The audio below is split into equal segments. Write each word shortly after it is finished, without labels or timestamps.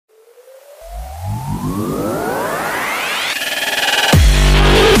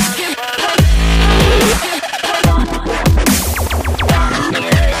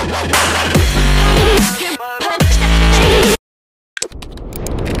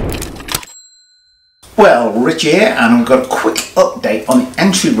Well, Rich here, and I've got a quick update on the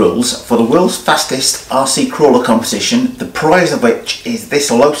entry rules for the world's fastest RC crawler competition, the prize of which is this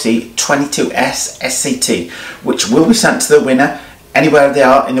Losi 22S SCT, which will be sent to the winner anywhere they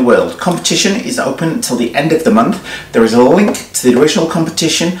are in the world. Competition is open until the end of the month. There is a link to the original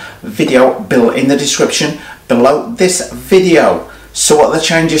competition video below in the description below this video. So what are the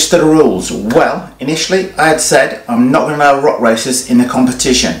changes to the rules? Well, initially I had said I'm not going to allow rock racers in the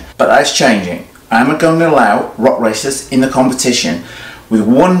competition, but that's changing. I'm going to allow rock racers in the competition with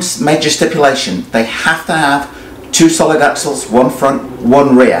one major stipulation. They have to have two solid axles, one front,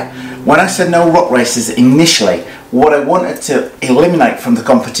 one rear. When I said no rock racers initially, what I wanted to eliminate from the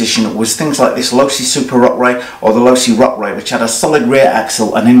competition was things like this Losi Super Rock Ray or the Losi Rock Ray, which had a solid rear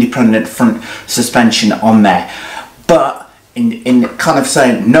axle and independent front suspension on there. But in kind of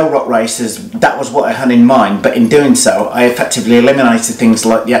saying no rock racers, that was what I had in mind, but in doing so I effectively eliminated things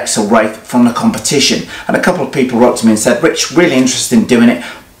like the axle wraith from the competition. And a couple of people wrote to me and said, Rich, really interested in doing it,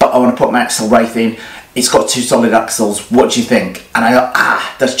 but I want to put my axle wraith in. It's got two solid axles, what do you think? And I go,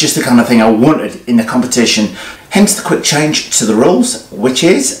 that's just the kind of thing I wanted in the competition. Hence the quick change to the rules, which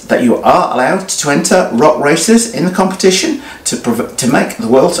is that you are allowed to enter rock racers in the competition to make the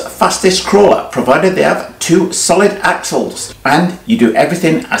world's fastest crawler, provided they have two solid axles. And you do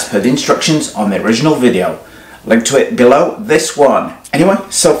everything as per the instructions on the original video. Link to it below this one. Anyway,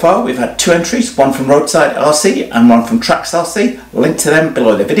 so far we've had two entries, one from Roadside RC and one from Tracks RC. Link to them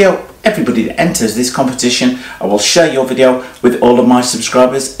below the video. Everybody that enters this competition, I will share your video with all of my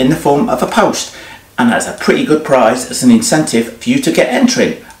subscribers in the form of a post. And that's a pretty good prize as an incentive for you to get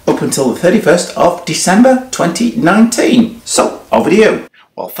entering up until the 31st of December 2019. So, over to you.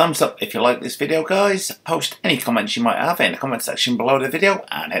 Well, thumbs up if you like this video, guys. Post any comments you might have in the comment section below the video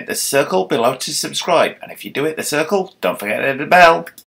and hit the circle below to subscribe. And if you do hit the circle, don't forget to hit the bell.